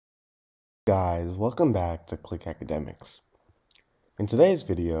Guys, welcome back to Click Academics. In today's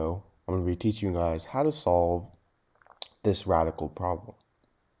video, I'm going to be teaching you guys how to solve this radical problem.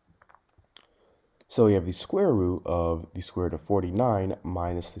 So we have the square root of the square root of 49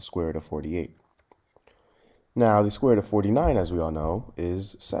 minus the square root of 48. Now, the square root of 49, as we all know,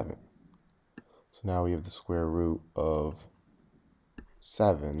 is 7. So now we have the square root of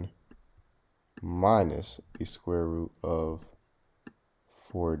 7 minus the square root of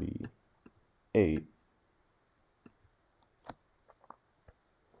 48.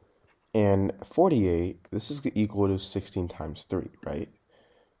 And 48, this is equal to 16 times 3, right?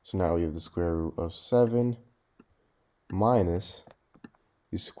 So now we have the square root of 7 minus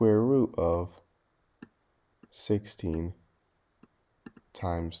the square root of 16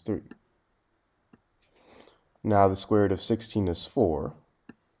 times 3. Now the square root of 16 is 4.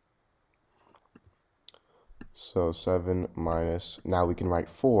 So 7 minus, now we can write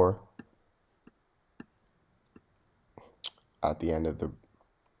 4 at the end of the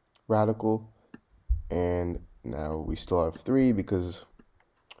radical. And now we still have 3 because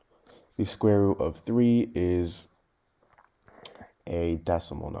the square root of 3 is a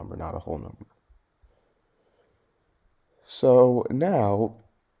decimal number, not a whole number. So now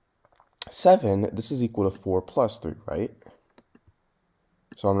 7, this is equal to 4 plus 3, right?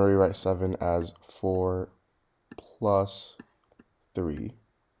 So I'm going to rewrite 7 as 4 plus 3.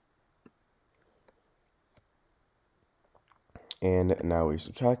 And now we're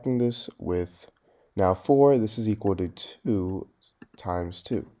subtracting this with, now 4, this is equal to 2 times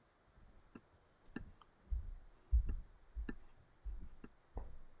 2.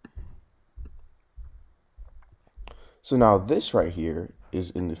 So now this right here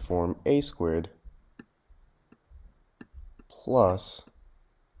is in the form a squared plus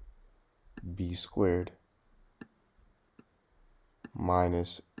b squared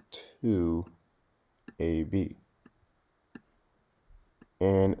minus 2ab.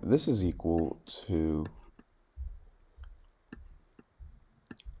 And this is equal to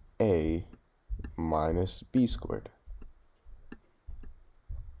a minus b squared.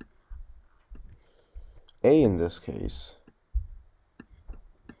 A in this case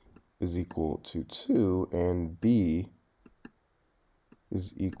is equal to 2, and b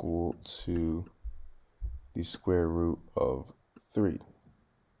is equal to the square root of 3.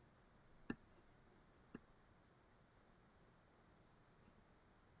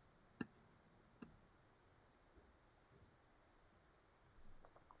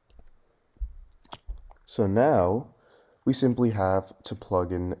 So now we simply have to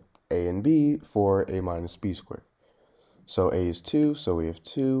plug in a and b for a minus b squared. So a is 2, so we have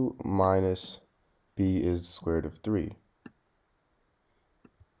 2 minus b is the square root of 3.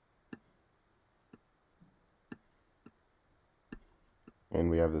 And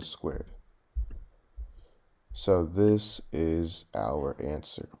we have this squared. So this is our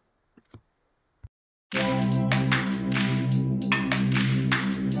answer.